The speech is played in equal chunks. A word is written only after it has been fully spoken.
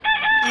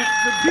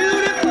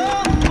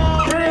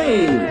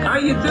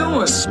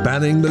do it.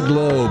 Spanning the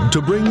globe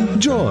to bring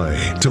joy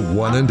to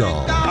one and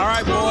all. All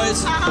right,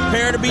 boys,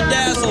 prepare to be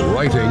dazzled.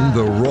 Righting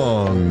the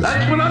wrongs.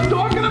 That's what I'm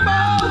talking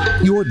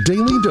about. Your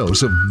daily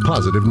dose of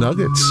positive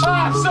nuggets. Oh,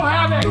 I'm so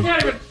happy. I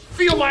can't even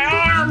feel my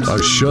arms.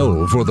 A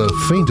show for the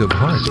faint of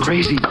heart. It's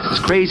crazy. It's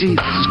crazy.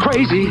 It's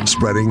crazy.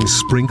 Spreading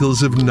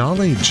sprinkles of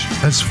knowledge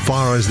as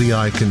far as the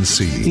eye can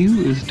see.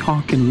 You is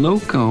talking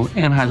loco,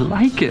 and I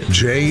like it.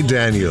 Jay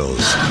Daniels.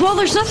 Well,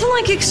 there's nothing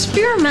like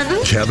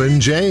experimenting. Kevin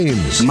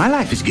James. My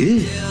life is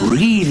good.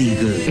 Really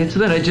good. It's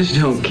that I just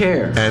don't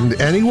care. And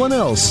anyone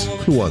else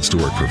who wants to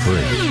work for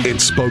free.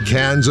 It's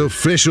Spokane's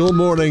official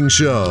morning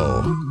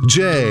show.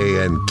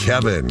 Jay and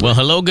Kevin. Well,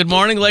 hello, good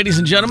morning, ladies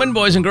and gentlemen,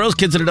 boys and girls,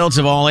 kids and adults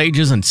of all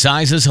ages and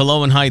sizes.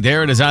 Hello and hi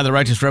there. It is I, the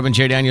Righteous Reverend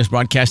Jay Daniels,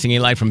 broadcasting a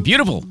live from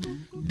beautiful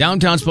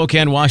downtown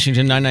Spokane,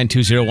 Washington,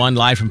 99201,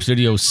 live from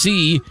Studio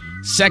C,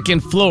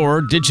 second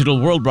floor,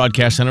 Digital World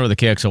Broadcast Center of the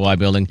KXOY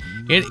building.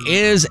 It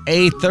is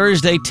a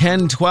Thursday,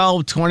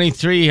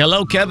 10/12/23.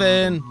 Hello,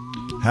 Kevin.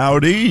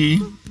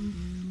 Howdy.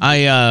 I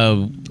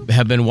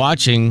have been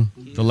watching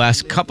the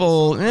last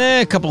couple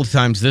of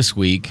times this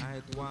week.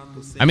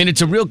 I mean,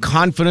 it's a real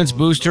confidence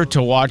booster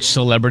to watch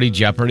Celebrity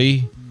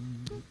Jeopardy.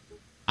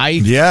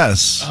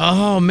 Yes.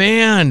 Oh,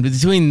 man.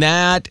 Between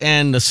that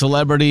and the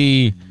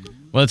Celebrity...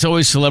 Well, it's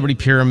always Celebrity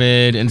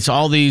Pyramid, and it's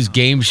all these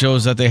game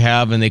shows that they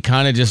have, and they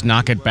kind of just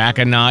knock it back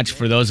a notch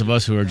for those of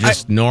us who are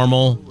just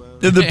normal.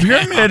 The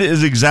Pyramid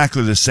is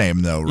exactly the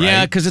same, though, right?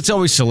 Yeah, because it's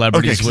always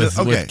celebrities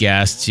with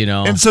guests, you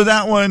know. And so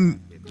that one,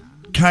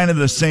 kind of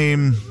the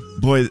same.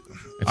 Boy, it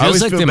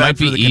feels like they might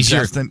be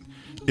easier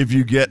if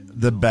you get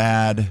the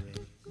bad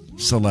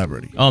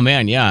celebrity. Oh,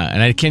 man, yeah.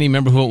 And I can't even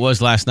remember who it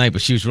was last night,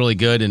 but she was really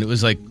good, and it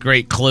was like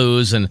great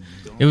clues, and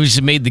it was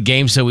just made the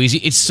game so easy.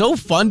 It's so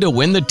fun to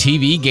win the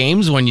TV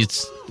games when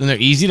they're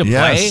easy to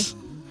play.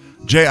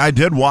 Jay, I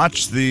did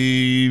watch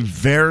the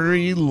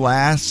very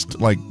last,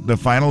 the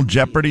final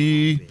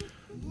Jeopardy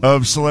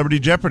of Celebrity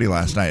Jeopardy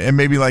last night, and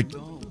maybe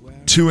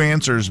 2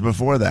 answers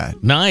before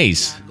that.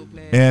 Nice.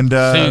 And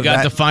so you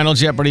got the final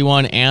Jeopardy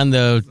one and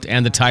the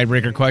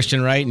tiebreaker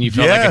question right, and you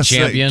felt like a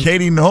champion.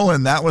 Katie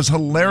Nolan, that was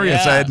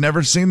hilarious. Yeah. I had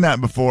never seen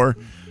that before.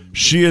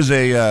 She is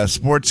a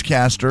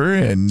sportscaster,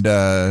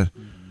 and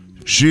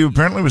she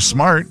apparently was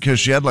smart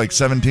because she had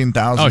 $17,000.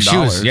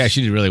 Oh,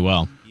 she did really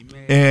well.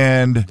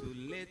 And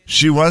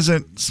she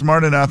wasn't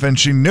smart enough, and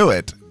she knew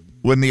it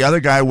when the other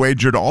guy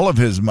wagered all of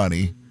his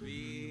money,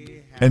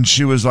 and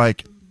she was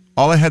like,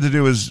 "All I had to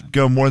do was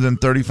go more than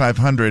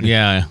 3,500."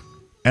 Yeah.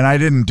 And I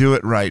didn't do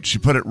it right. She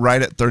put it right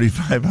at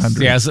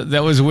 3,500. Yeah, so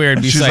that was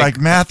weird. She's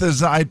like, math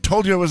is, I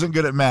told you I wasn't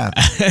good at math.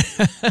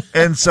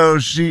 And so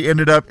she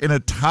ended up in a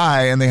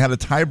tie, and they had a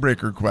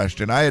tiebreaker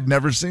question. I had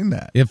never seen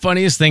that. The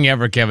funniest thing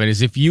ever, Kevin,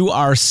 is if you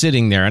are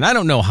sitting there, and I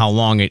don't know how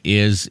long it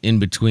is in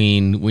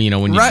between, when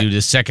you do the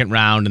second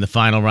round and the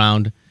final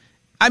round.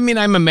 I mean,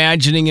 I'm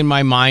imagining in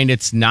my mind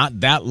it's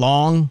not that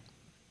long.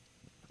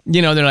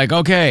 You know, they're like,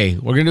 okay,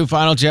 we're going to do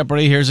Final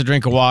Jeopardy. Here's a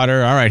drink of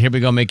water. All right, here we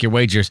go. Make your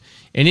wagers.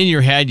 And in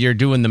your head, you're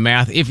doing the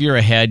math. If you're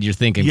ahead, you're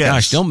thinking,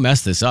 gosh, don't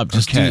mess this up.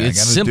 Just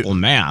it's simple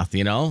math,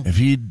 you know? If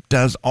he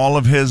does all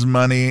of his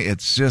money,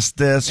 it's just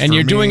this. And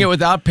you're doing it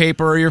without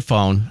paper or your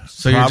phone.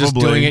 So you're just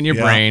doing it in your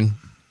brain.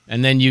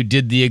 And then you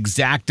did the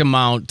exact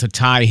amount to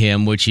tie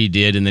him, which he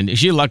did. And then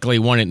she luckily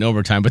won it in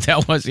overtime. But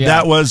that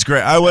was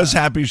great. I was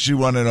happy she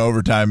won in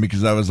overtime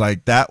because I was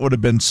like, that would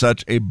have been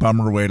such a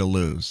bummer way to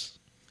lose.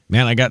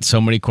 Man, I got so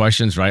many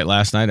questions right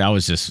last night. I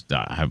was just,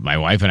 my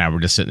wife and I were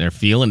just sitting there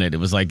feeling it. It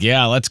was like,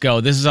 yeah, let's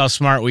go. This is how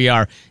smart we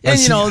are. And,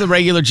 the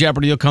regular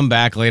Jeopardy will come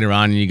back later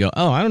on and you go,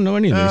 oh, I don't know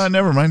any of this.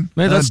 Never mind.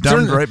 Man, let's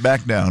dumbed right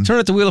back down. Turn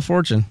it to Wheel of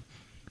Fortune.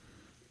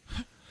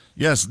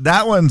 Yes,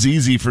 that one's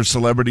easy for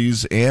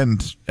celebrities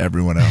and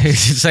everyone else.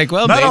 It's like,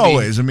 well, not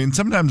always. I mean,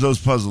 sometimes those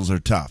puzzles are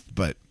tough,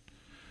 but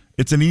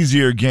it's an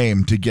easier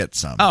game to get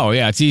some. Oh,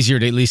 yeah, it's easier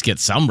to at least get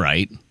some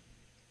right.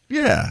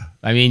 Yeah.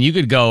 I mean, you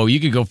could go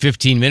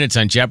 15 minutes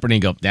on Jeopardy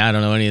and go, I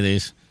don't know any of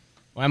these.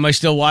 Why am I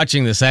still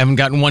watching this? I haven't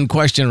gotten one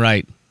question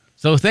right.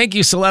 So thank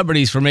you,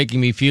 celebrities, for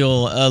making me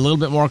feel a little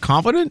bit more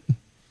confident.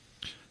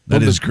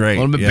 That is great.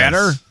 A little bit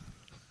better.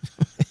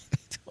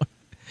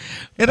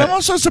 And I'm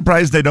also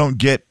surprised they don't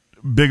get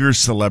bigger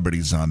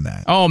celebrities on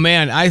that. Oh,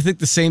 man, I think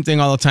the same thing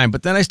all the time.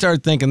 But then I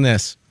started thinking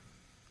this.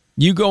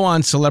 You go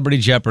on Celebrity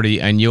Jeopardy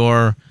and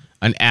you're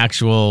an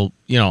actual,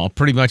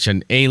 pretty much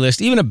an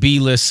A-list, even a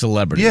B-list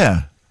celebrity.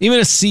 Yeah. Even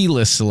a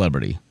C-list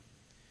celebrity,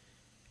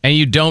 and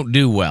you don't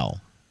do well.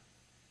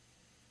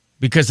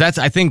 Because that's,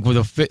 I think,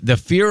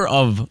 the fear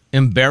of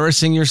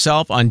embarrassing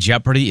yourself on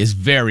Jeopardy is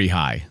very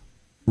high.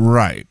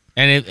 Right.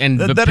 And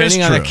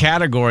depending on the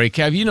category,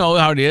 Kev, you know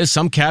how it is.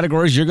 Some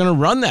categories, you're going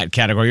to run that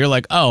category. You're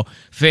like, oh,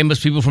 famous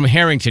people from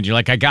Harrington. You're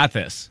like, I got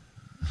this.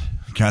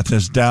 Got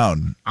this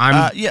down.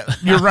 Yeah,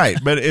 you're right.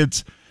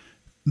 But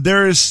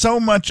there is so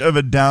much of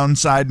a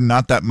downside and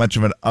not that much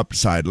of an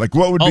upside. Like,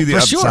 what would be the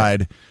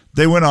upside? Sure.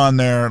 They went on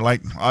there,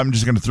 I'm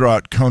just going to throw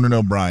out Conan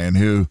O'Brien,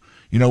 who,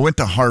 went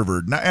to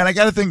Harvard. And I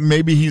got to think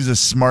maybe he's a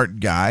smart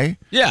guy.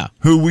 Yeah.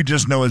 Who we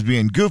just know as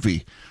being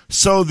goofy.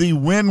 So the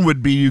win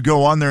would be you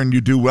go on there and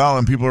you do well,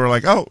 and people are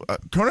like, oh,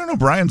 Conan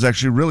O'Brien's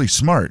actually really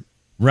smart.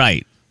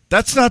 Right.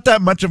 That's not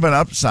that much of an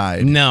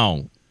upside.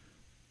 No.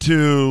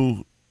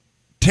 To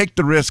take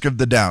the risk of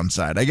the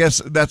downside. I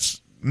guess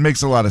that's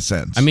makes a lot of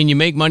sense. I mean, you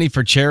make money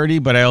for charity,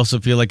 but I also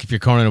feel like if you're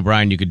Conan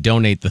O'Brien, you could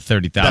donate the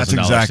 $30,000 That's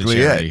exactly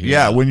to charity. it.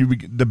 Yeah, when you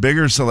the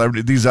bigger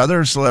celebrity, these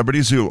other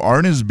celebrities who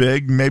aren't as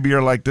big, maybe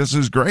are like, this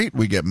is great.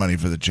 We get money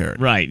for the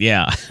charity. Right,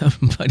 yeah.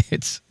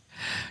 But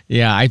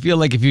I feel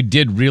like if you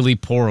did really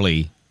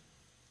poorly,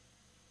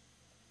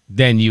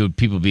 then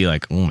people be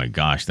like, oh my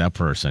gosh, that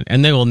person.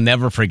 And they will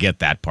never forget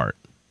that part.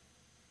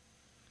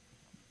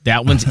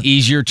 That one's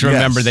easier to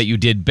remember that you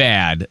did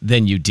bad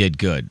than you did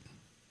good.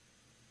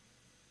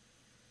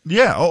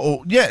 Yeah.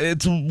 Yeah.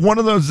 It's one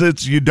of those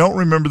that's you don't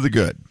remember the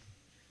good.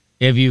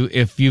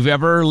 If you've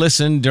ever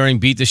listened during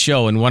Beat the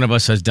Show and one of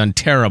us has done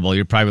terrible,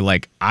 you're probably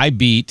like, I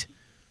beat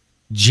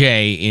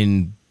Jay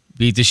in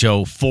Beat the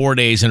Show 4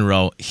 days in a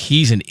row.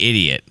 He's an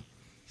idiot.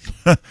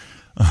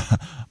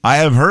 I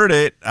have heard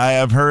it. I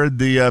have heard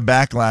the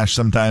backlash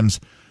sometimes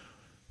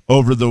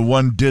over the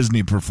one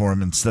Disney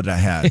performance that I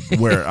had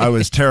where I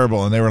was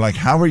terrible. And they were like,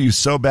 how are you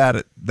so bad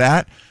at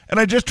that? And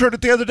I just heard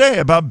it the other day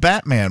about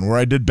Batman, where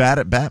I did bad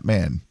at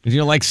Batman.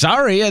 You're like,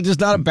 sorry, I'm just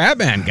not a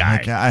Batman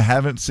guy. I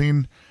haven't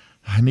seen.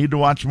 I need to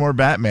watch more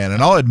Batman,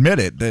 and I'll admit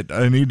it that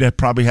I need to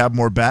probably have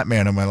more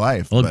Batman in my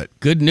life. Well, but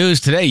good news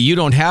today, you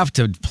don't have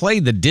to play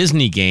the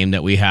Disney game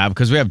that we have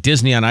because we have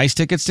Disney on Ice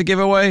tickets to give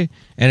away,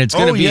 and it's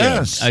going to be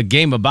a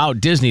game about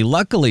Disney.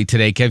 Luckily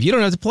today, Kev, you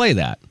don't have to play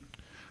that.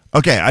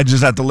 Okay, I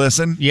just have to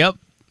listen? Yep.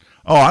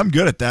 Oh, I'm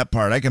good at that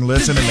part. I can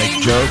listen and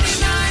make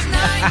jokes.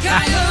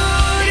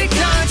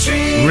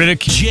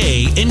 Riddick.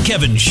 Jay and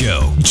Kevin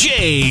Show.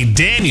 Jay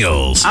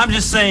Daniels. I'm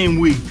just saying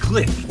we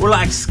click. We're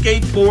like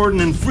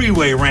skateboarding and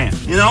freeway ramp.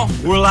 You know,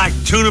 we're like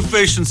tuna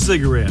fish and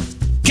cigarettes.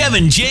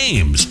 Kevin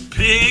James.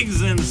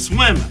 Pigs and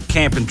swimming.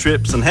 Camping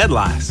trips and head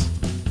lice.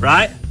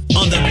 Right?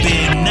 On the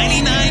big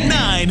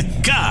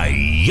 99.9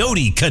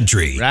 Coyote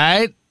Country.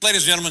 Right?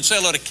 Ladies and gentlemen, say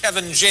hello to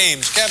Kevin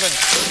James.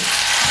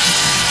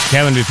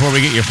 Kevin, before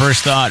we get your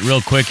first thought,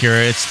 real quick here,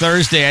 it's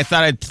Thursday. I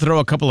thought I'd throw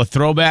a couple of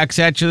throwbacks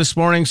at you this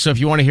morning. So if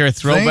you want to hear a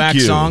throwback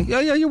song,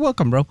 yeah, you're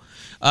welcome, bro.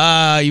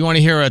 You want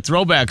to hear a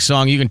throwback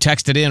song, you can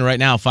text it in right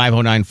now,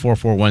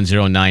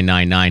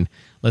 509-441-0999.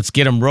 Let's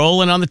get them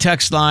rolling on the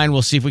text line.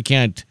 We'll see if we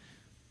can't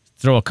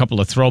throw a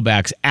couple of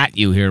throwbacks at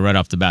you here right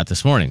off the bat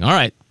this morning. All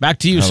right, back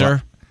to you,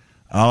 sir.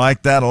 I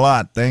like that a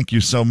lot. Thank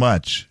you so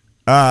much.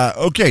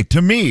 Okay,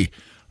 to me,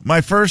 my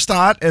first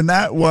thought, and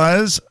that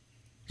was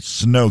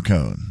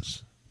Sno-cones.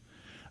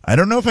 I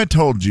don't know if I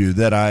told you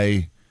that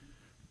I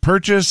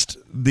purchased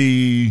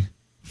the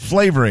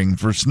flavoring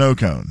for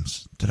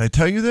Sno-cones. Did I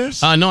tell you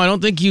this? No, I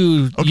don't think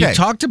you. Okay. You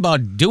talked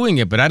about doing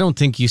it, but I don't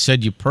think you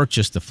said you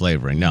purchased the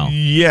flavoring. No.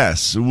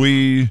 Yes,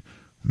 my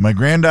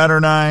granddaughter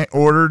and I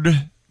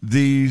ordered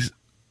the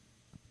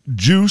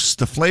juice,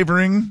 the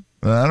flavoring.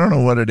 I don't know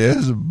what it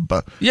is,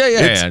 but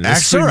it's actually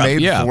syrup,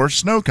 made for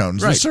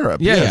Sno-cones. Right. The syrup.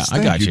 Yeah, yes,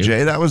 I got you,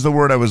 Jay. That was the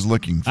word I was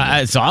looking for.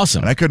 It's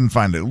awesome. And I couldn't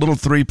find it. A little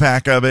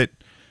 3-pack of it.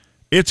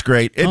 It's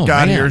great. It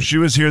got here. She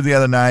was here the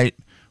other night.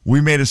 We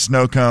made a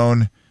snow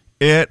cone.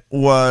 It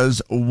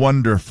was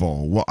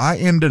wonderful. Well, I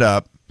ended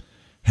up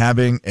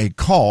having a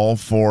call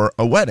for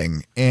a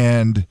wedding,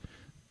 and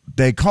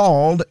they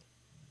called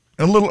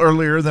a little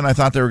earlier than I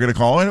thought they were going to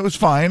call, and it was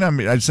fine. I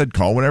mean, I said,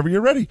 call whenever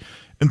you're ready.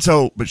 And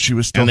so, but she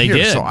was still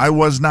here, so I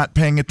was not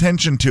paying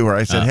attention to her.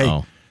 I said,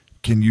 hey,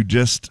 can you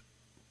just,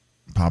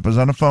 Papa's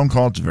on a phone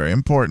call. It's very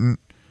important.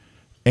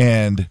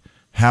 And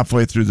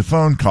halfway through the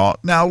phone call,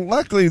 now,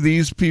 luckily,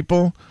 these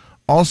people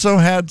also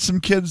had some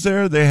kids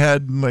there. They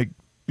had,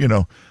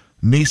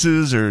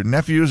 nieces or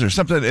nephews or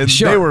something, and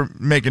they were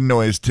making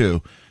noise,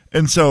 too.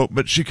 And so,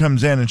 but she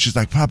comes in, and she's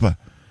like, Papa,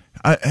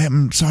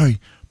 I'm sorry,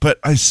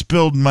 but I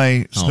spilled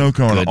my snow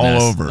cone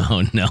all over.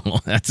 Oh, no,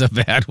 that's a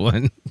bad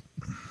one.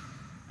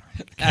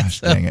 Gosh,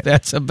 dang it.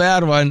 That's a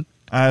bad one.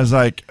 I was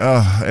like,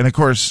 and of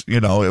course,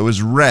 it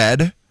was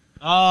red.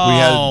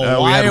 Oh,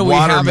 why are we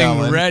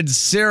having red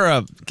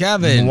syrup,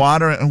 Kevin?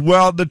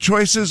 Well, the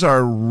choices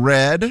are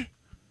red,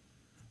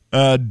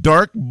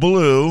 dark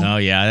blue. Oh,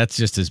 yeah, that's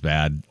just as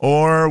bad.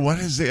 Or what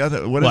is the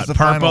other? What is the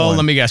purple? Final one?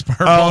 Let me guess,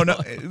 purple. Oh, no,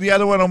 the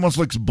other one almost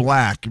looks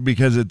black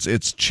because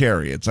it's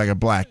cherry. It's like a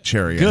black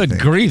cherry. Good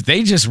grief.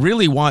 They just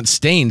really want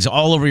stains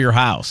all over your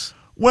house.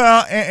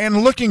 Well,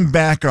 and looking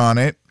back on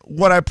it,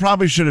 what I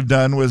probably should have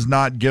done was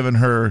not given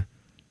her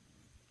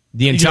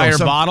the entire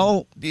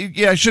bottle.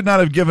 Yeah, I should not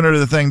have given her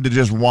the thing to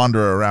just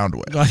wander around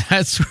with. Well,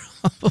 that's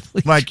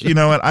probably like true. You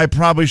know what? I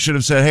probably should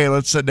have said, "Hey,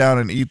 let's sit down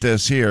and eat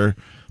this here."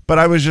 But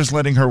I was just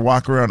letting her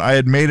walk around. I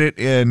had made it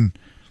in.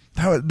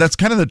 That's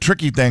kind of the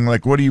tricky thing.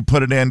 Like, what do you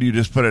put it in? Do you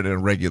just put it in a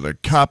regular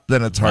cup?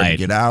 Then it's hard to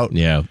get out.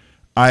 Yeah.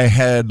 I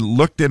had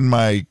looked in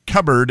my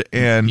cupboard,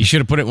 and you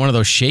should have put it in one of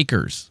those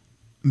shakers.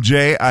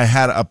 Jay, I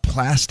had a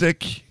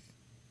plastic.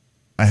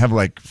 I have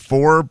like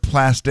 4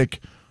 plastic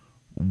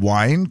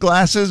wine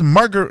glasses.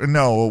 What are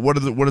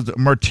the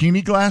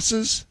martini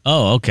glasses?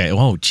 Oh, okay.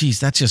 Oh, geez,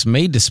 that's just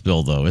made to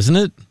spill, though, isn't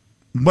it?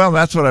 Well,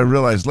 that's what I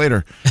realized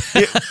later.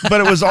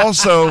 But it was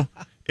also,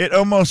 it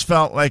almost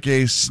felt like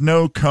a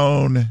snow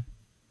cone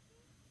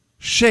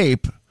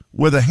shape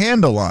with a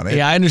handle on it.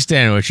 Yeah, I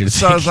understand what you're saying.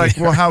 So I was like,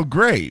 well, how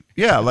great.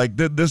 Yeah, like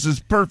this is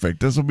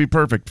perfect. This will be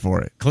perfect for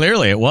it.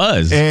 Clearly it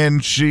was.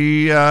 And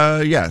she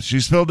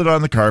spilled it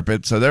on the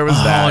carpet. So there was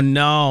that. Oh,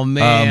 no,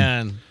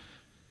 man.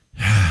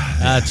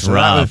 That's so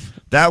rough.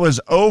 That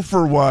was 0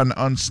 for 1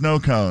 on snow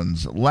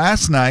cones.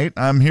 Last night,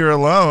 I'm here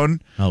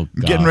alone,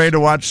 getting ready to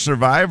watch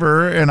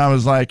Survivor, and I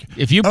was like...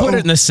 If you put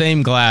it in the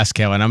same glass,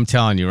 Kevin, I'm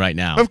telling you right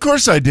now. Of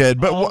course I did,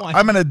 but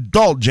I'm an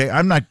adult, Jay.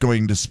 I'm not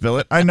going to spill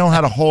it. I know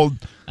how to hold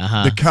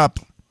the cup,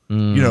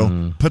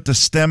 put the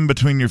stem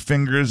between your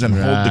fingers and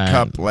hold the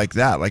cup like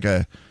that, like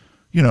an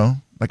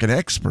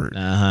expert.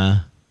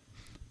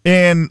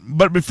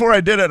 But before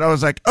I did it, I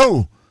was like,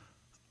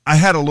 I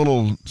had a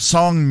little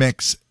song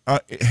mix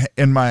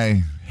in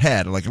my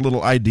head, like a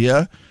little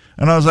idea,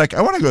 and I was like,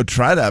 I want to go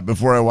try that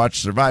before I watch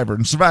Survivor.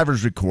 And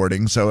Survivor's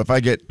recording, so if I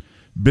get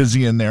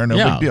busy in there,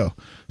 no big deal.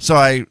 So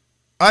I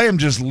am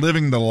just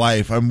living the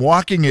life. I'm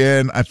walking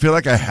in, I feel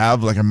like I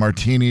have like a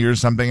martini or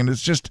something, and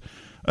it's just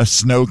a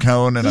snow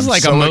cone, and this is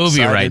like so a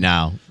movie excited. Right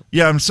now.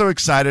 Yeah, I'm so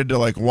excited to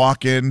like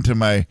walk into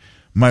my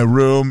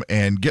room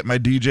and get my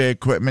DJ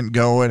equipment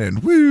going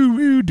and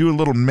woo do a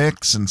little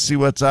mix and see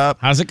what's up.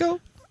 How's it go?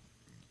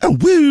 Oh,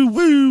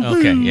 woo.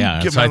 Okay,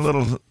 yeah. Get my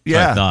little,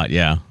 yeah. I thought,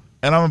 yeah.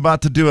 And I'm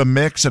about to do a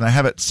mix, and I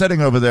have it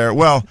setting over there.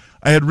 Well,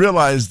 I had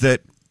realized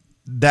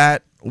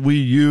that we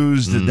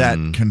used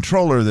that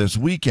controller this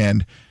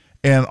weekend,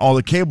 and all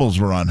the cables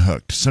were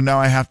unhooked. So now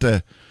I have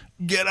to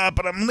get up,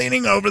 and I'm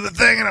leaning over the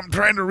thing, and I'm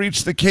trying to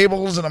reach the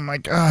cables, and I'm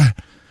like, ah.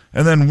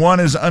 And then one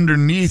is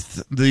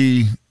underneath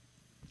the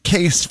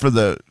case for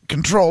the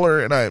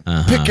controller, and I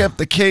pick up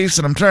the case,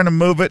 and I'm trying to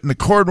move it, and the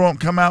cord won't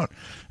come out,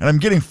 and I'm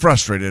getting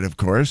frustrated, of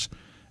course.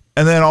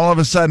 And then all of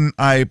a sudden,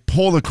 I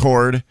pull the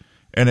cord,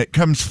 and it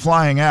comes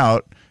flying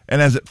out. And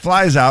as it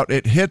flies out,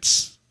 it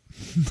hits,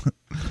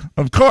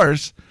 of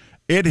course,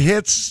 it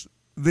hits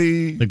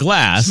the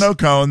glass snow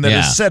cone that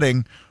is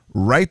sitting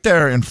right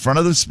there in front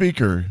of the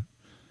speaker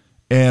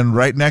and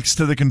right next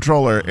to the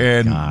controller.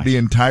 And the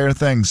entire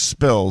thing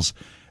spills.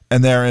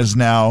 And there is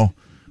now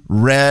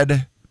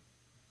red,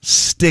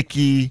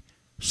 sticky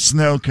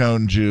snow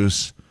cone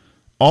juice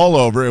all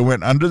over. It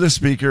went under the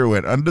speaker, it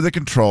went under the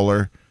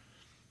controller.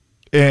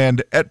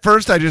 And at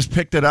first, I just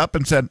picked it up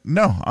and said,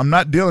 no, I'm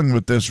not dealing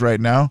with this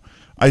right now.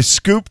 I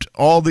scooped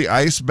all the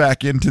ice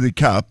back into the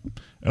cup,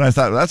 and I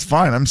thought, that's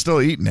fine. I'm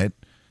still eating it.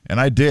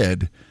 And I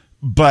did.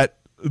 But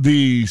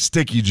the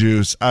sticky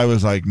juice, I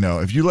was like, no.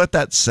 If you let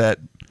that set,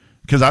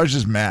 because I was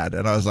just mad.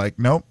 And I was like,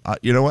 nope,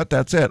 you know what?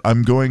 That's it.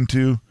 I'm going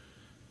to.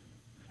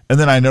 And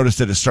then I noticed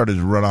that it started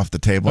to run off the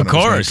table. Of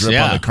course, and it was going to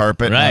drip on the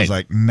carpet. Right. And I was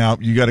like, no,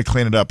 you got to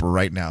clean it up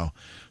right now.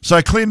 So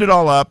I cleaned it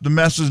all up. The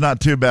mess was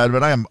not too bad,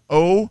 but I am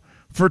 0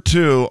 for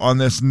 2 on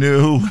this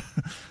new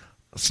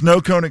snow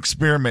cone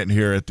experiment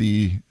here at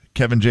the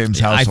Kevin James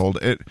household.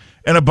 And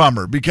a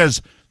bummer,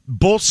 because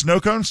both snow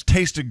cones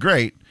tasted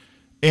great,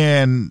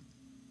 and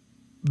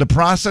the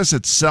process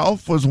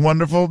itself was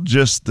wonderful,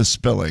 just the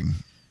spilling.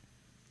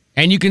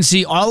 And you can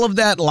see all of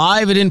that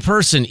live and in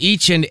person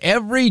each and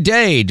every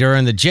day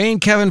during the Jay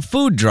and Kevin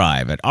food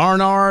drive at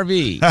R&R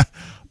RV.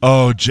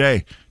 Oh,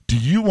 Jay, do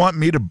you want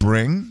me to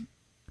bring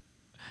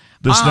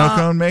the snow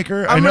cone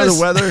maker? I know the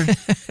weather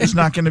is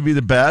not going to be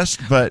the best,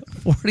 but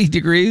 40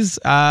 degrees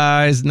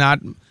is not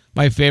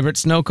my favorite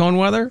snow cone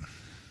weather.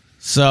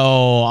 So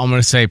I'm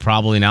going to say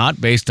probably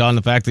not, based on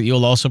the fact that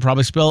you'll also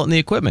probably spill it in the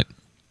equipment.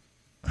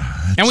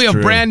 And we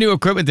have brand new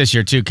equipment this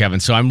year too,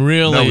 Kevin. So I'm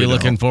really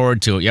looking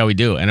forward to it. Yeah, we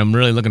do. And I'm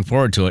really looking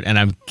forward to it. And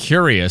I'm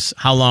curious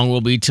how long it will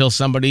be till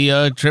somebody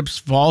trips,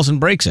 falls, and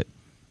breaks it.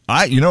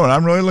 You know what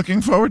I'm really looking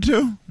forward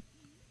to?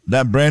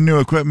 That brand new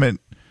equipment,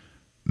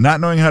 not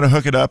knowing how to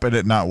hook it up and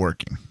it not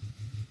working.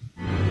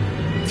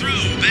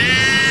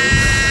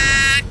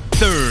 Throwback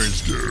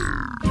Thursday.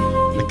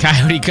 The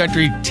Coyote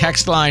Country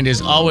text line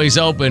is always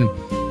open.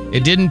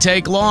 It didn't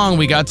take long.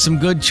 We got some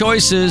good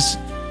choices.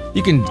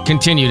 You can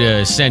continue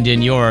to send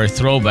in your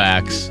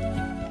throwbacks.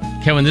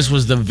 Kevin, this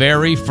was the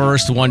very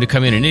first one to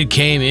come in, and it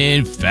came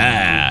in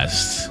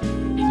fast. What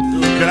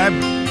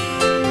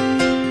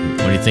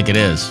do you think it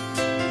is?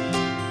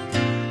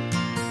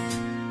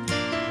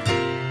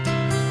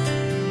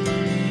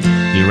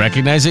 Do you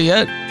recognize it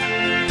yet?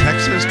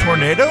 Texas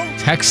Tornado?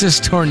 Texas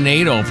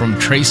Tornado from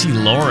Tracy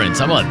Lawrence.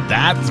 How about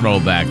that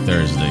Throwback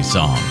Thursday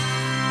song?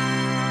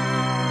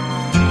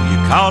 You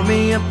called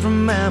me up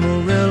from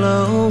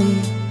Amarillo,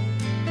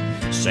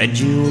 said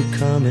you were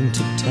coming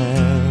to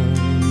town.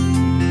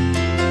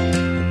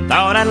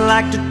 Thought I'd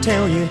like to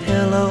tell you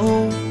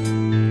hello.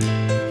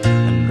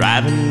 I'm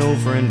driving no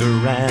friend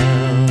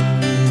around.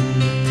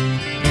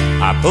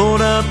 I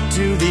pulled up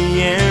to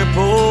the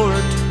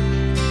airport,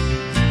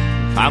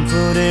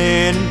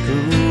 confident and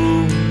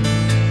cool.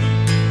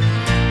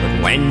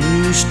 But when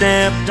you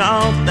stepped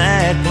off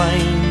that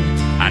plane,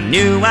 I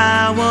knew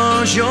I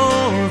was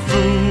your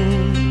fool.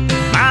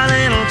 My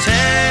little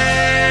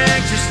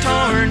Texas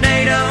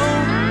tornado,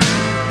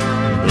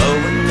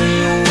 blowing me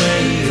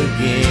away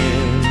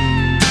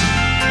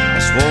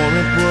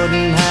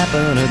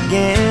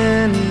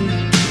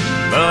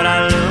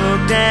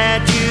looked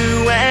at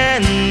you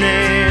and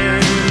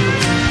then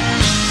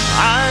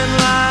I'm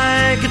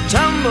like a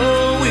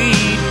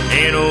tumbleweed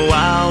in a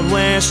Wild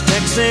West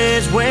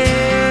Texas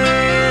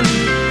wind.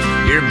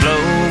 You're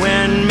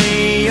blowing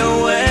me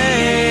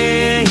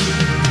away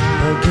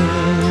again.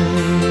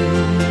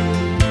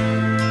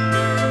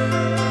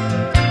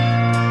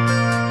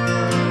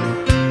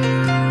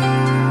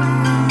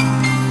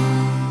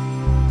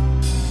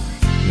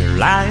 You're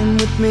lying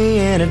with me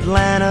in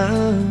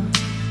Atlanta.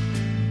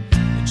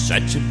 It's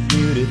such a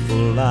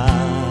beautiful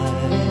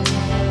life.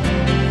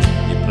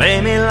 You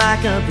play me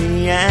like a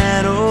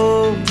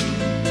piano.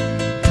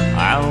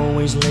 I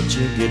always let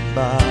you get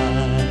by.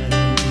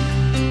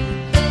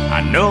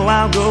 I know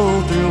I'll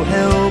go through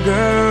hell,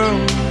 girl,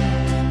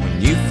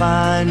 when you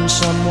find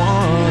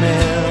someone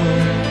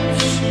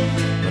else.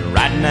 But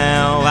right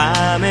now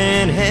I'm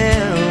in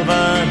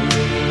heaven,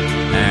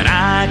 and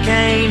I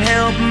can't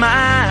help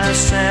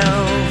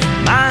myself.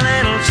 My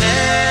little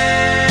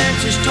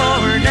Texas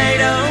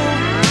tornado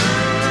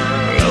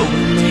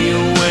blowing me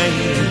away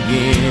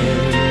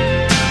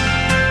again.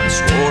 I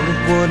swore it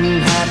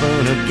wouldn't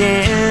happen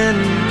again,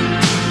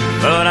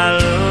 but I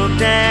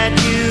looked at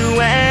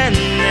you and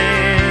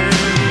then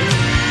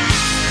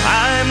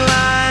I'm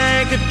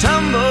like a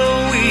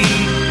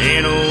tumbleweed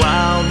in a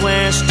Wild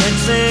West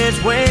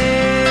Texas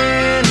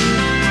wind.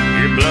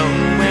 You're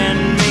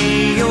blowing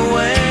me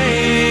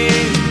away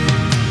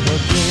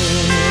again.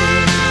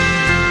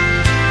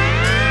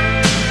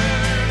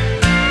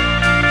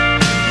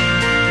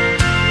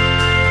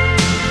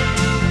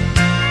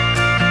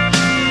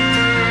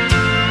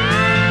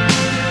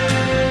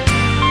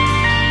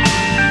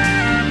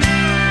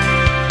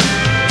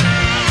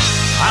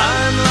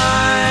 I'm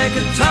like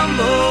a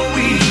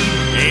tumbleweed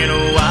in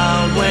a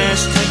Wild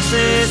West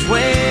Texas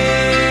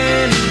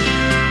wind.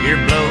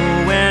 You're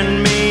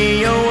blowing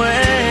me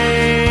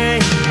away.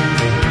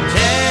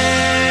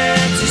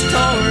 Texas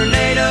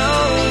tornado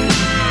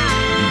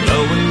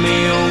blowing me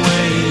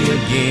away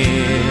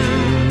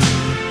again.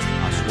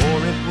 I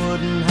swore it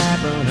wouldn't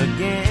happen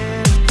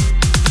again.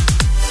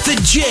 The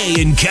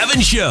Jay and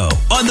Kevin Show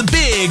on the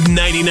Big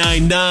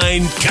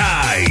 99.9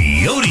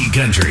 Coyote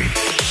Country.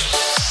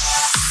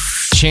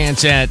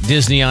 Chance at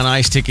Disney on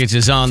Ice tickets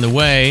is on the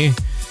way.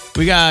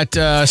 We got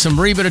some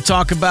Reba to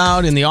talk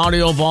about in the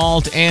audio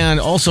vault, and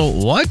also,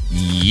 what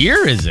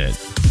year is it?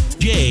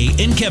 Jay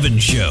and Kevin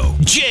Show.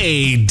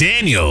 Jay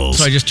Daniels.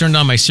 So I just turned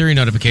on my Siri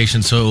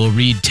notification so it will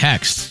read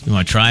text. You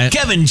want to try it?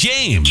 Kevin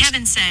James.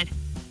 Kevin said,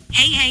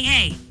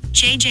 hey,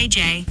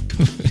 JJJ.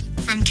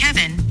 From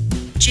Kevin,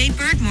 Jay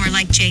Bird more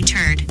like Jay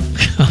Turd.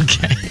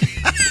 Okay.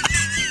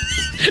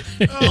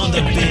 On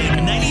the Big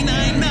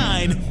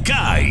 99.9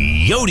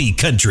 Coyote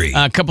Country.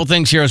 A couple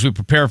things here as we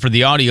prepare for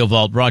the audio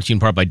vault, brought to you in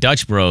part by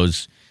Dutch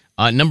Bros.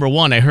 Number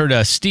one, I heard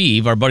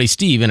Steve, our buddy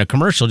Steve, in a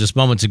commercial just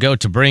moments ago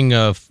to bring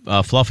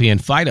Fluffy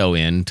and Fido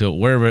in to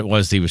wherever it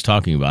was he was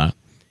talking about.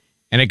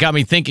 And it got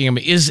me thinking, I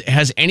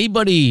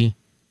mean,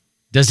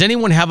 does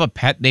anyone have a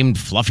pet named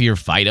Fluffy or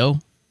Fido?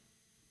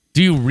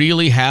 Do you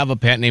really have a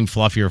pet named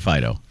Fluffy or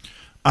Fido?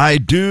 I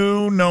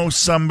do know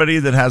somebody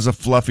that has a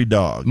fluffy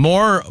dog.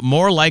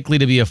 More likely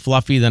to be a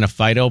Fluffy than a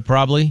Fido,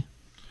 probably.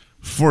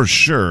 For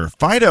sure.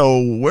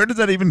 Fido, where did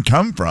that even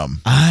come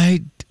from?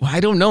 I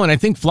don't know, and I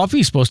think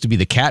Fluffy's supposed to be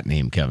the cat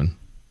name, Kevin.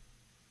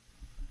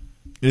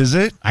 Is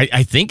it?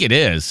 I think it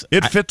is.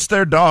 It fits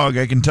their dog,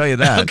 I can tell you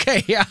that.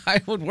 Okay, yeah,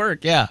 it would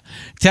work, yeah.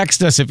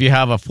 Text us if you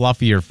have a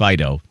Fluffy or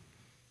Fido.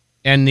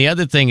 And the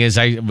other thing is,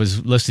 I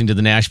was listening to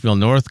the Nashville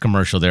North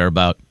commercial there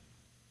about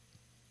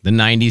the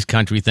 90s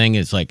country thing.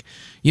 It's like,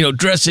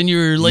 dress in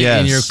your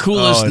in your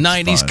coolest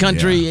 90s fun,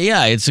 country.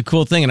 Yeah, it's a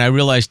cool thing. And I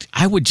realized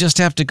I would just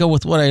have to go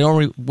with what I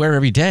already wear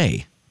every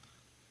day.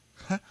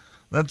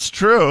 That's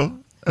true.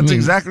 That's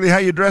exactly how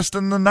you dressed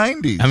in the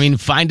 90s. I mean,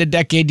 find a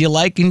decade you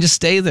like and just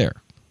stay there.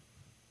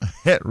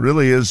 It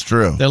really is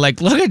true. They're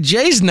like, look at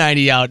Jay's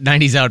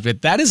 90s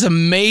outfit. That is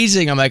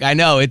amazing. I'm like, I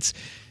know. It's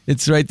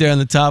right there on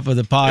the top of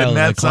the pile in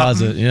the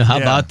closet. How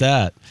about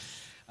that?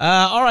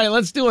 All right,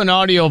 let's do an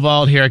audio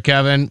vault here,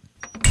 Kevin.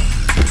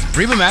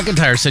 Reba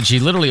McEntire said she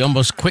literally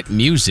almost quit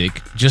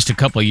music just a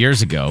couple of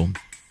years ago.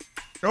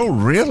 Oh,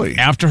 really?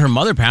 After her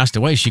mother passed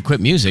away, she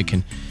quit music,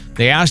 and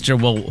they asked her,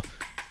 well,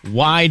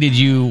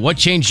 what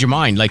changed your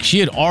mind? Like, she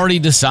had already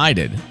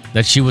decided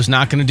that she was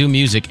not going to do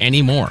music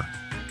anymore.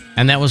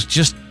 And that was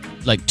just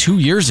like 2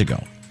 years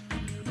ago.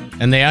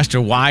 And they asked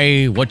her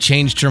what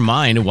changed her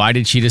mind? Why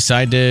did she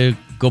decide to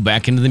go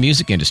back into the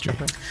music industry?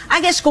 I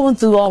guess going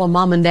through all of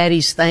Mom and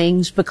Daddy's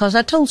things, because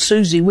I told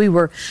Susie we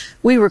were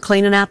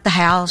cleaning out the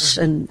house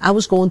and I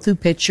was going through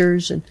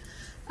pictures, and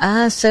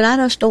I said, I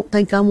just don't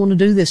think I want to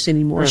do this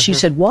anymore. She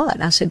said,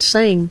 what? I said,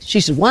 sing. She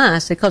said, why? I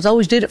said, because I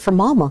always did it for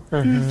Mama.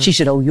 She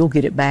said, oh, you'll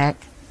get it back.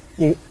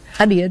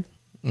 I did.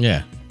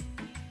 Yeah.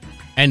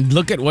 And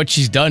look at what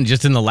she's done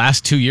just in the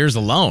last 2 years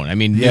alone. I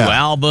mean, new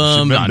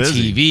album, on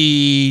busy.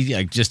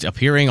 TV, just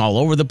appearing all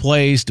over the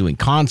place, doing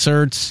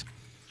concerts.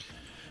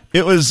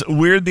 It was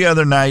weird the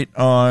other night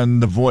on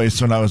The Voice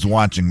when I was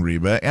watching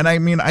Reba. And I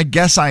mean, I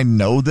guess I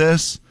know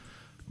this,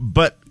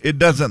 but it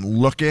doesn't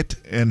look it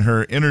in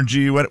her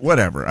energy,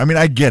 whatever. I mean,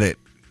 I get it.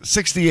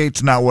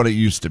 68's not what it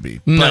used to be.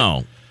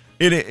 No.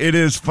 It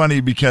is funny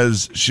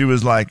because she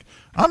was like,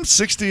 I'm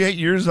 68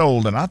 years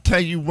old, and I'll tell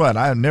you what,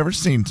 I have never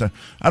seen so.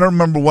 I don't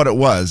remember what it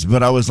was,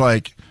 but I was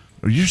like,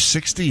 are you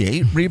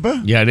 68,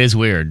 Reba? Yeah, it is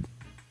weird.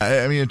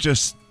 I mean, it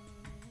just,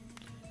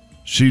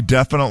 she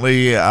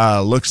definitely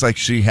looks like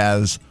she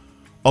has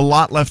a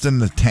lot left in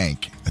the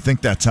tank. I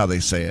think that's how they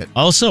say it.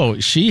 Also,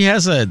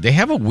 they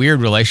have a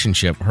weird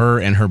relationship, her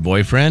and her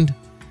boyfriend.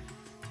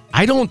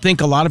 I don't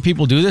think a lot of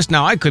people do this.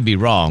 Now, I could be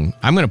wrong.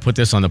 I'm going to put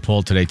this on the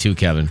poll today too,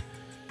 Kevin.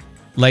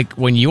 Like,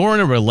 when you're in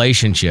a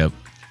relationship,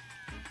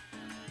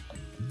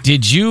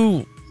 did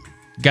you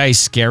guys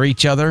scare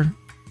each other?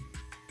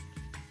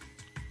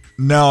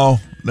 No,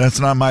 that's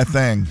not my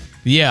thing.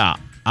 Yeah.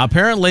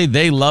 Apparently,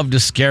 they love to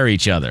scare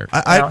each other.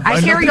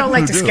 I hear you don't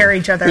like to scare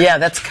each other. Yeah,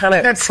 that's kind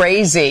of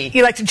crazy.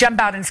 You like to jump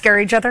out and scare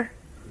each other?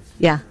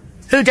 Yeah.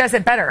 Who does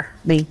it better?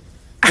 Me.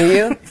 Do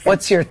you?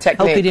 What's your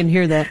technique? Hope he didn't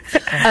hear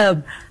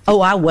that.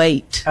 I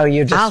wait. Oh,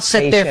 you're just I'll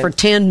sit there for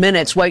 10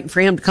 minutes waiting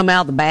for him to come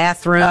out of the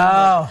bathroom.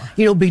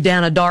 Oh. Be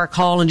down a dark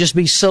hall and just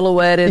be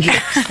silhouetted.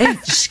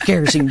 It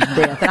scares him to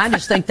death. And I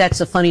just think that's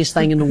the funniest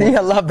thing in the world. Yeah,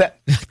 I love that.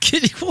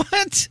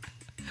 What?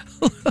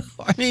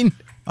 I mean,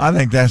 I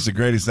think that's the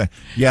greatest thing.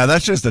 Yeah,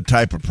 that's just the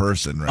type of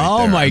person right there.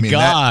 Oh, my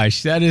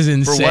gosh. That is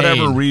insane. For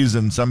whatever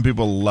reason, some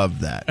people love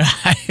that.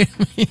 I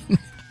mean,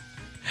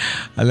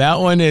 that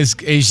one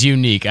is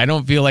unique. I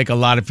don't feel like a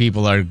lot of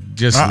people are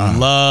just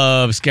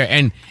love scare,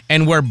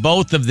 and where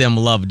both of them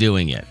love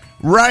doing it.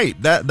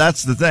 Right.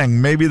 That's the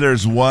thing. Maybe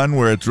there's one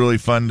where it's really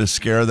fun to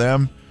scare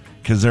them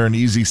because they're an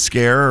easy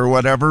scare or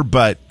whatever.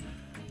 But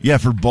yeah,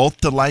 for both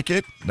to like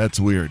it, that's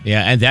weird.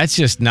 Yeah, and that's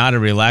just not a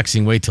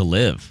relaxing way to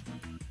live.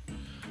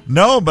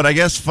 No, but I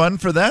guess fun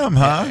for them,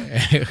 huh?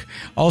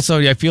 Also,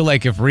 I feel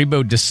like if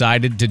Rebo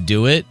decided to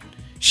do it,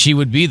 she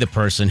would be the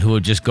person who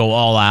would just go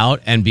all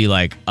out and be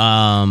like,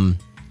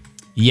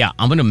 yeah,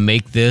 I'm going to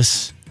make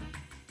this.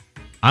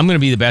 I'm going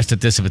to be the best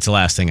at this if it's the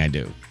last thing I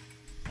do.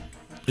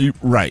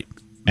 Right.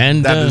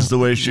 And that is the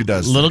way she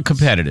does a little things.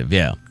 competitive,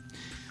 yeah.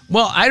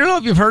 Well, I don't know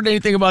if you've heard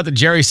anything about the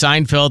Jerry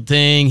Seinfeld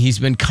thing. He's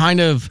been kind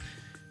of,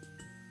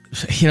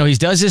 he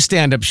does his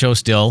stand-up show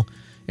still,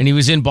 and he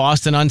was in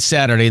Boston on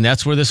Saturday, and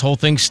that's where this whole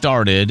thing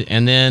started.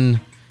 And then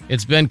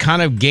it's been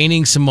kind of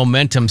gaining some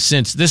momentum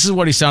since. This is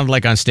what he sounded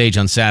like on stage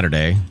on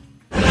Saturday.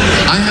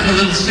 I have a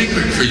little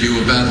secret for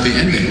you about the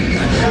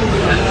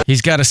ending.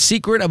 He's got a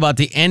secret about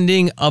the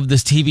ending of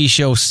this TV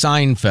show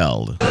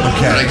Seinfeld. Okay.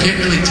 But I can't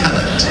really tell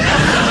it.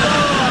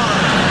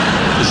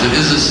 Because it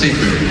is a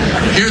secret.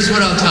 Here's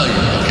what I'll tell you,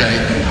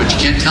 okay? But you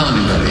can't tell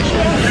anybody.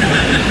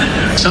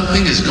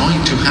 Something is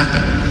going to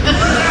happen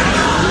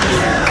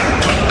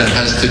that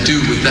has to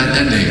do with that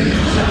ending. It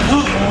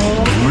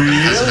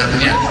hasn't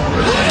happened yet.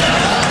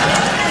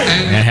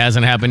 It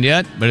hasn't happened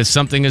yet, but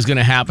something is going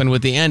to happen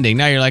with the ending.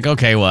 Now you're like,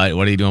 okay, what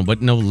are you doing?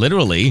 But no,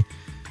 literally,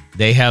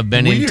 they have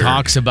been in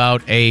talks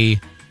about a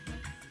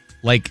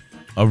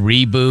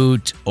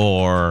reboot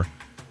or,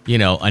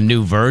 a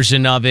new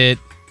version of it.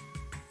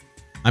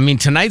 I mean,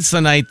 tonight's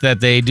the night that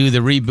they do the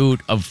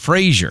reboot of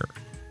Frasier.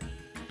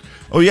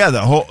 Oh yeah,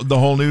 the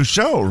whole new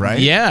show, right?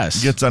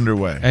 Yes, gets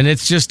underway, and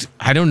it's just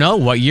I don't know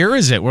what year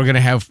is it. We could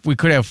have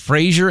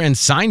Frasier and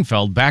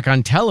Seinfeld back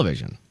on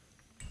television.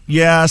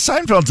 Yeah,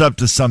 Seinfeld's up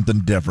to something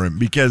different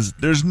because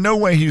there's no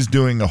way he's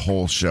doing a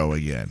whole show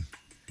again.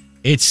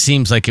 It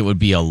seems like it would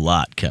be a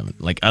lot, Kevin,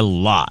 like a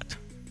lot.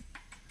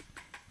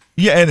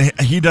 Yeah,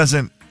 and he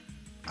doesn't.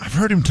 I've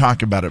heard him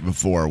talk about it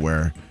before,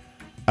 where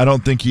I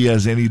don't think he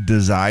has any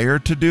desire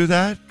to do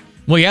that.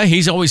 Well, yeah,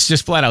 he's always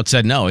just flat out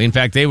said no. In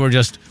fact, they were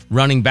just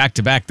running back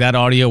to back that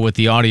audio with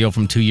the audio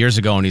from 2 years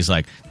ago, and he's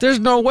like, there's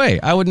no way.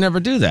 I would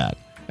never do that.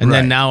 And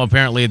then now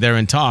apparently they're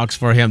in talks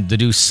for him to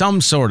do some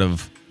sort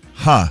of...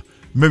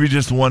 Maybe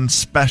just one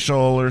special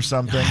or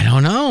something. I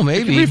don't know.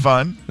 Maybe. It could be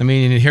fun. I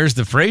mean, here's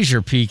the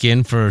Frasier peek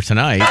in for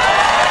tonight.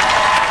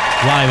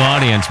 Live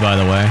audience, by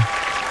the way.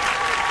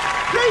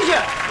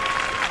 Frasier!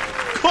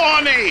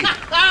 Corny!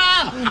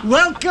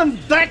 Welcome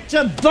back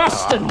to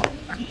Boston.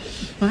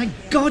 My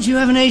God, you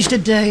haven't aged a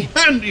day.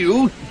 And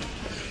you?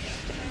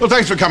 Well,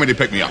 thanks for coming to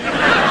pick me up.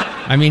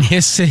 I mean,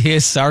 his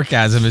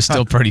sarcasm is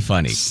still pretty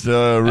funny.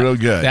 Still real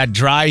good. That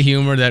dry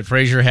humor that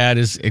Frasier had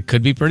it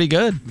could be pretty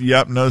good.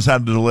 Yep, knows how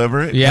to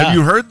deliver it. Yeah. Have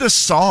you heard the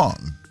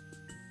song?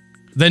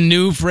 The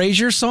new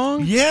Frasier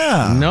song?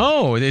 Yeah.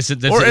 No. Or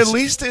at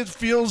least it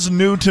feels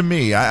new to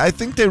me. I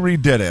think they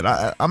redid it.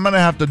 I'm going to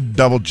have to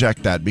double check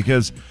that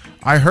because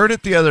I heard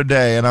it the other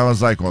day and I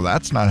was like, well,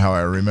 that's not how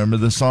I remember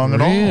the song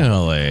at all.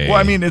 Really? Well,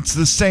 I mean, it's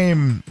the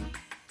same.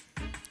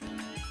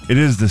 It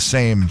is the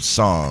same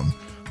song.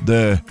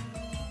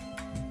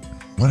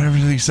 Whatever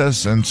he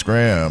says, and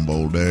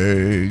scrambled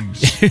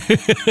eggs.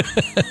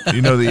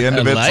 The end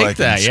of it's like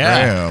that,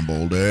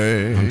 scrambled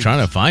eggs. I'm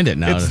trying to find it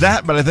now. It's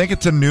that, but I think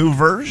it's a new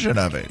version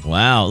of it.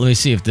 Wow. Let me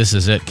see if this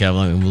is it,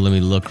 Kevin. Let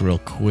me look real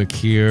quick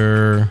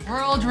here.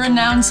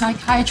 World-renowned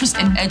psychiatrist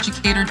and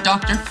educator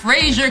Dr.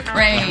 Frasier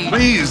Crane.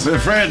 Please,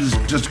 friends,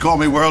 just call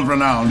me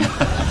world-renowned.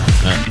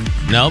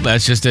 No,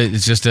 that's just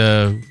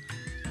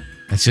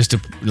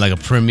like a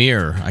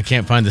premiere. I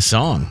can't find the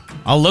song.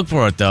 I'll look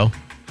for it though.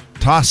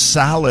 Tossed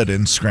salad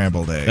and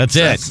scrambled eggs. That's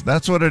it.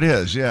 That's what it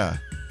is. Yeah.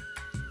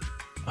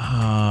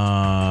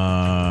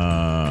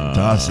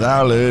 Tossed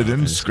salad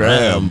and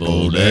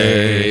scrambled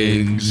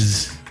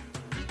eggs.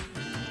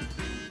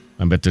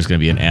 I bet there's going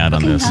to be an ad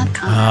on this.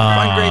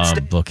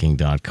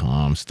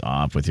 Booking.com.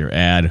 Stop with your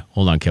ad.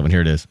 Hold on, Kevin.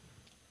 Here it is.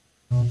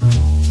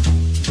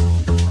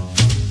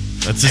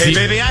 Hey,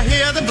 baby, I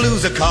hear the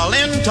blues are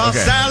calling.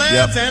 Tossed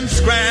salads and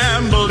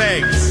scrambled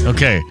eggs.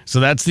 Okay, so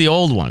that's the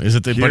old one. Is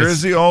it the? Here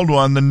is the old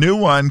one. The new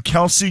one,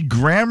 Kelsey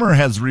Grammer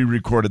has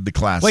re-recorded the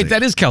classic. Wait,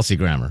 that is Kelsey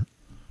Grammer.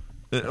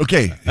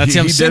 Okay, that's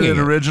him he singing did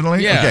it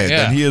originally. Yeah, okay,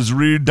 then he has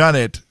redone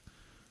it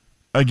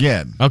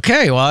again.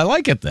 Okay, well, I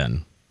like it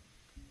then.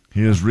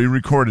 He has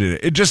re-recorded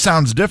it. It just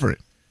sounds different.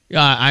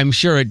 I'm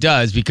sure it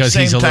does because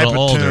he's a little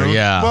older. Tune.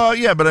 Yeah. Well,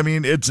 yeah, but I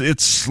mean,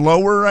 it's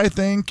slower, I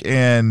think,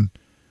 and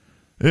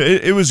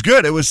it was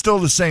good. It was still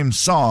the same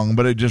song,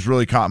 but it just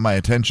really caught my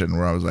attention.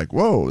 Where I was like,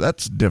 "Whoa,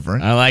 that's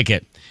different." I like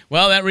it.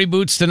 Well, that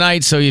reboots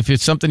tonight, so if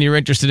it's something you're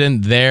interested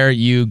in, there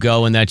you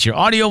go, and that's your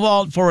audio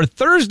vault for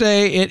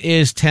Thursday. It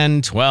is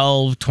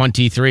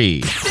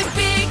 10/12/23. The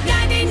big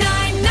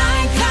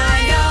 99.9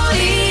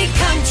 Coyote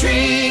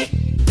Country.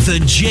 The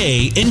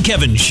Jay and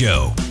Kevin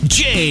Show.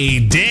 Jay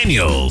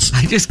Daniels.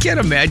 I just can't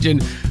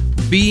imagine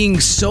being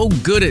so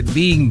good at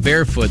being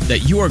barefoot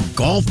that you are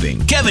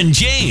golfing. Kevin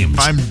James.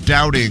 I'm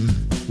doubting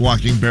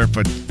walking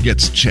barefoot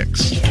gets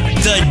chicks.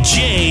 The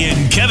Jay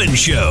and Kevin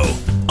Show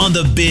on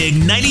the big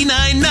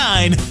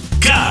 99.9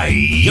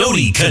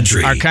 Coyote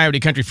Country. Our Coyote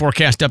Country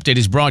forecast update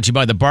is brought to you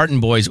by the Barton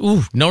Boys.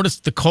 Ooh,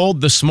 noticed the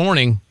cold this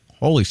morning.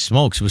 Holy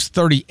smokes, it was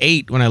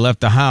 38 when I left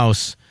the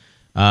house.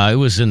 It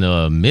was in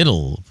the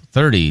middle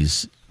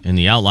 30s in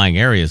the outlying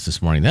areas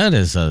this morning. That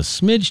is a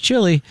smidge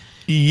chilly.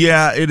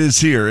 Yeah, it is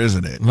here,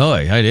 isn't it?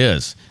 Boy, it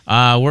is.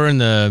 We're in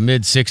the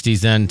mid-60s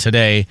then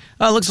today.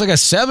 It looks like a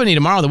 70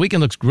 tomorrow. The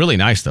weekend looks really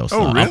nice, though.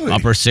 So really?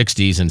 Upper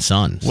 60s and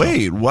sun. So.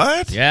 Wait,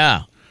 what?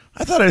 Yeah.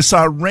 I thought I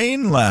saw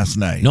rain last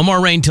night. No more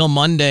rain till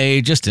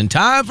Monday, just in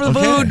time for the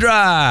food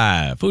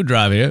drive. Food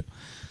drive here.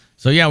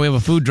 So, yeah, we have a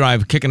food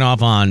drive kicking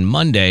off on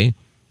Monday.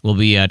 We'll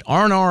be at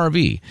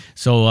RNRV.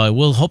 So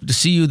we'll hope to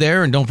see you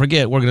there. And don't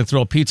forget, we're going to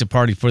throw a pizza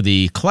party for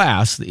the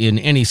class in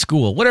any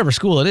school, whatever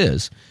school it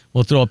is.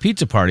 We'll throw a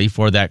pizza party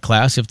for that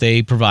class if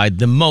they provide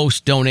the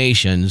most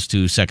donations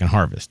to Second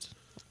Harvest.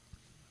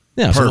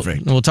 Yeah,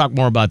 perfect. So we'll talk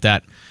more about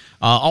that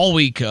all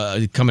week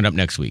coming up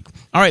next week.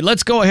 All right,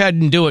 let's go ahead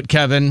and do it,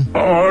 Kevin.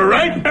 All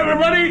right,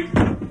 everybody.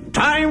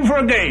 Time for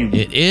a game.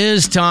 It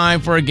is time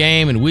for a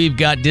game, and we've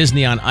got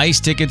Disney on Ice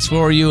tickets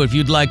for you. If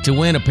you'd like to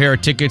win a pair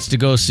of tickets to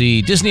go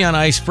see Disney on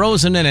Ice,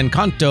 Frozen, and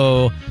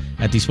Encanto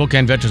at the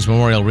Spokane Veterans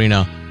Memorial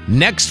Arena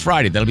next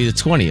Friday. That'll be the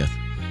 20th.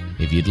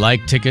 If you'd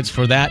like tickets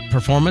for that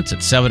performance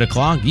at 7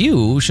 o'clock,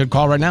 you should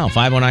call right now,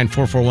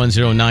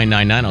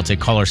 509-441-0999. I'll take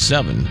caller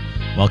 7.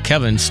 While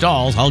Kevin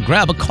stalls, I'll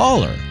grab a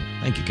caller.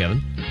 Thank you,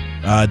 Kevin.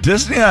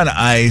 Disney on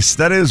Ice,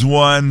 that is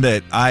one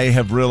that I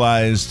have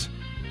realized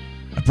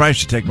I probably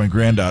should take my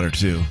granddaughter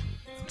to.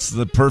 It's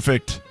the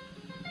perfect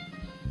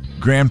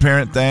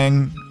grandparent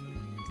thing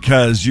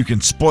because you can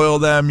spoil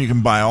them, you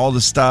can buy all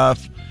the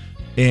stuff,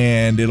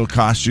 and it'll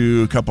cost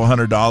you a couple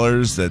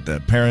 $100 that the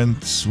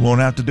parents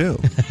won't have to do.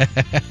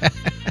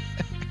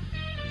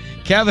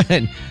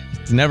 Kevin,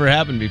 it's never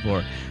happened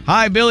before.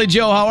 Hi, Billy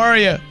Joe. How are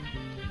you?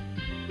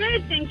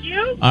 Good, thank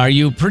you. Are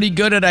you pretty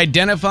good at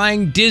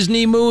identifying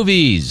Disney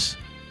movies?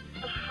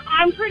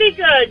 I'm pretty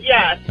good,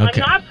 yes.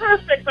 Okay. I'm not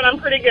perfect, but I'm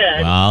pretty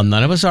good. Well,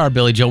 none of us are,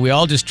 Billy Joe. We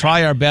all just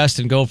try our best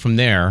and go from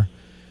there.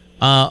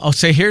 I'll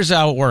say here's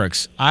how it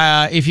works.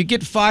 If you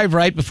get 5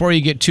 right before you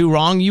get 2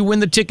 wrong, you win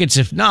the tickets.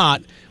 If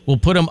not, we'll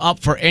put them up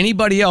for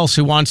anybody else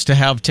who wants to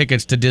have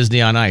tickets to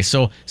Disney on Ice.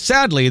 So,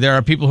 sadly, there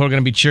are people who are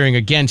going to be cheering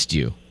against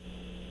you.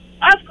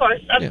 Of course.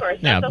 That's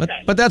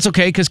okay. But that's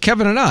okay because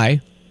Kevin and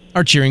I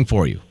are cheering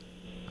for you.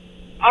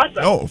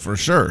 Awesome. Oh, for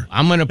sure.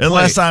 I'm going to play.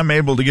 Unless I'm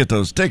able to get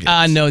those tickets.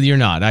 No, you're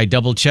not. I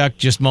double-checked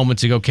just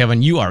moments ago,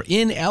 Kevin. You are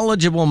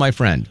ineligible, my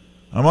friend.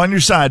 I'm on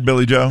your side,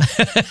 Billy Joe.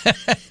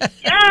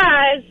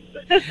 Yes.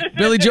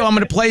 Billy Joe, I'm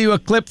going to play you a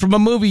clip from a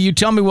movie. You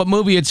tell me what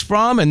movie it's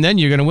from, and then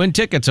you're going to win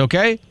tickets,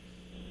 okay?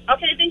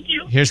 Okay, thank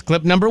you. Here's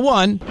clip number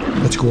 1.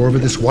 Let's go over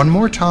this one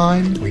more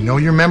time. We know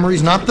your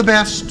memory's not the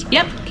best.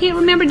 Yep, can't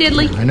remember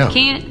diddly. I know.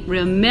 Can't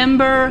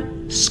remember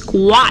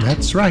squat.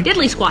 That's right.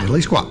 Diddly squat.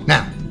 Diddly squat.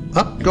 Now,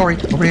 up, Dory,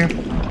 over here.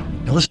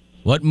 Now listen.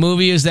 What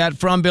movie is that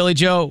from, Billy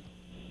Joe?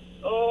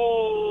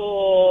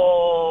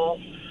 Oh,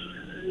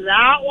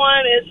 that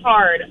one is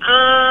hard.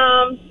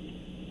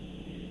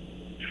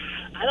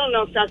 I don't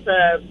know if that's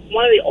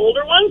one of the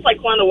older ones,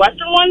 like one of the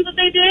Western ones that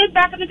they did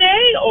back in the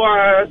day,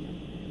 or...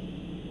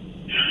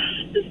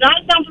 Does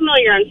not sound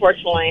familiar,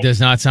 unfortunately. Does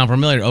not sound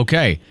familiar.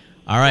 Okay.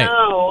 All right.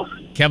 No.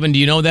 Kevin, do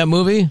you know that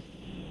movie?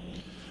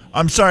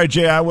 I'm sorry,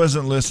 Jay. I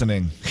wasn't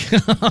listening.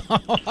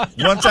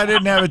 Once I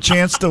didn't have a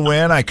chance to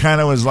win, I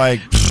kind of was like,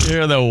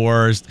 You're the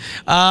worst.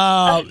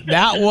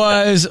 That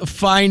was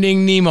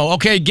Finding Nemo.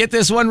 Okay, get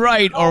this one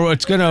right, or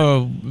it's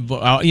gonna.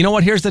 You know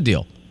what? Here's the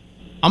deal.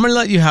 I'm gonna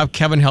let you have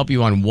Kevin help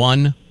you on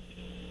one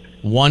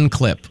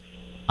clip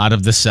out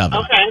of the 7.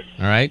 Okay.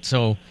 All right.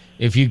 So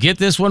if you get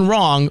this one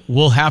wrong,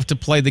 we'll have to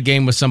play the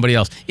game with somebody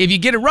else. If you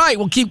get it right,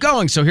 we'll keep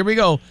going. So here we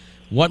go.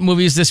 What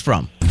movie is this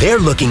from? They're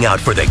looking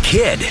out for the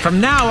kid. From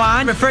now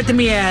on, refer to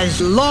me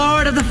as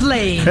Lord of the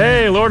Flame.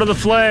 Hey, Lord of the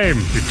Flame.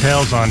 Your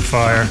tail's on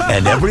fire.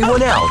 And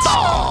everyone else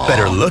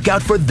better look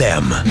out for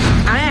them.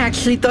 I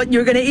actually thought you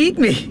were going to eat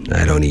me.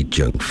 I don't eat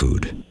junk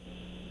food.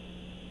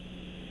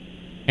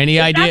 Any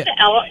idea?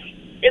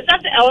 Is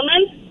that the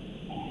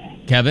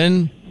Element?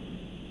 Kevin?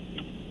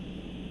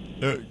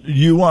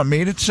 You want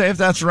me to say if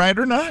that's right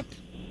or not?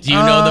 Do you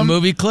know the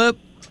movie clip?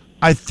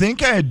 I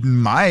think I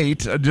might,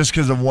 just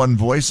because of one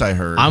voice I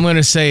heard. I'm going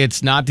to say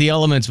it's not the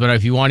Elements, but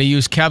if you want to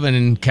use Kevin,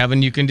 and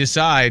Kevin, you can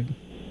decide.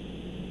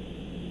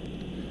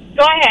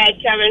 Go ahead,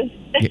 Kevin.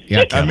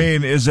 Yeah, Kevin. I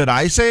mean, is it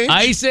Ice Age?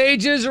 Ice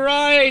Age is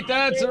right.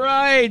 That's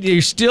right.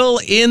 You're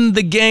still in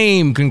the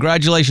game.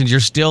 Congratulations.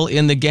 You're still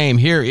in the game.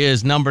 Here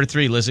is number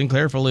 3. Listen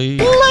carefully.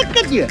 Look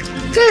at you.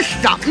 There's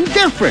something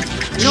different.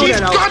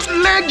 She's got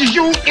legs,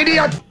 you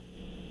idiot.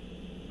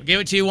 I'll give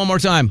it to you one more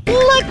time.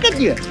 Look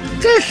at you.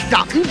 There's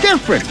something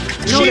different.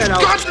 She's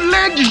got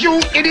legs, you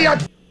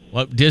idiot.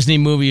 What Disney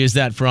movie is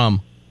that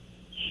from?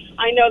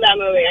 I know that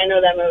movie.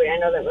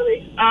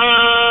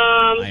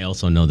 I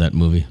also know that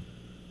movie.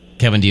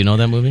 Kevin, do you know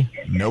that movie?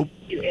 Nope.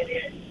 You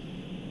idiot.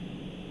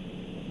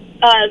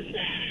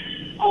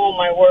 Oh,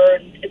 my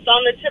word. It's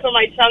on the tip of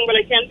my tongue, but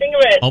I can't think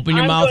of it. Open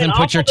your mouth and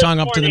put your tongue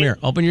up to the mirror.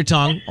 Open your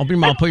tongue. Open your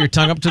mouth. Put your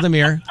tongue up to the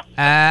mirror.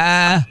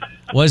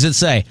 What does it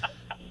say?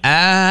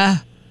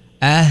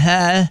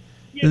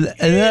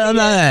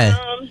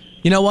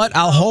 You know what?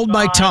 I'll hold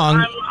my tongue.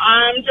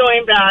 I'm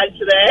doing bad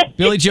today.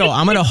 Billy Joe,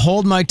 I'm going to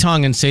hold my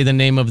tongue and say the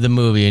name of the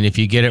movie, and if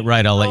you get it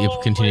right, I'll let you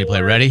continue to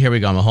play. Ready? Here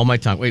we go. I'm going to hold my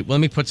tongue. Wait, let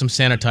me put some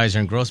sanitizer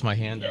and gross my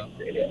hand out.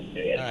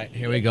 All right,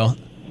 here we go.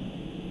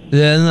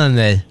 Yeah,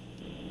 no.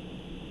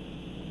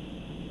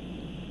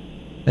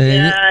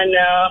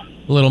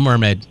 Little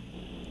Mermaid.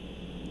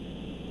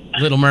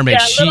 Little Mermaid.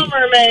 Yeah, Little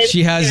Mermaid.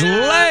 She has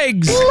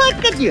legs.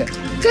 Look at you.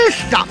 There's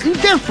something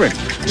different.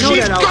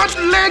 She's got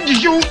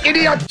legs, you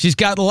idiot. She's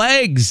got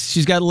legs.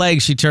 She's got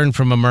legs. She turned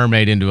from a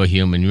mermaid into a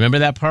human. You remember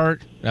that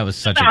part? That was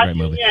such a great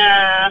movie.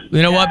 Yeah.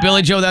 You know what,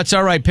 Billy Joe? That's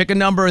all right. Pick a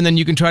number, and then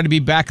you can try to be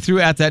back through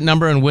at that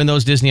number and win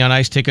those Disney on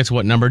Ice tickets.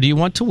 What number do you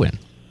want to win?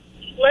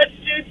 Let's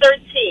do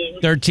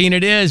 13. 13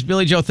 it is.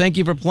 Billy Joe, thank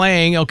you for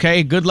playing.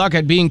 Okay, good luck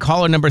at being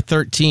caller number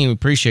 13. We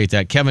appreciate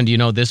that. Kevin, do you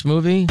know this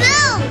movie? There's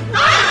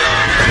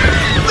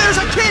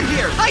a kid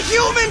here! A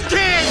human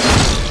kid!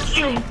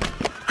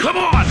 Come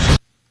on!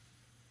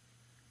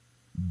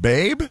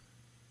 Babe?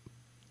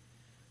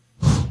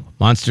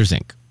 Monsters,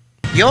 Inc.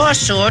 Your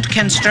suit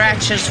can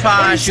stretch as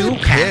far as you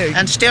can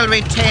and still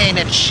retain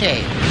its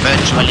shape.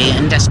 Virtually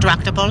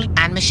indestructible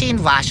and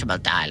machine washable,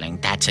 darling.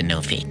 That's a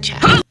new feature.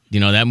 Do you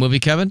know that movie,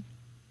 Kevin?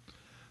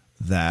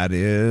 That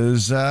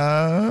is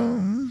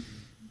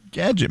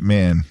Gadget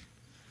Man.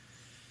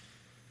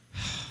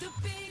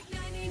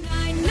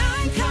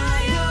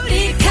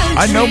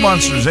 I know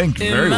Monsters, Inc. very well.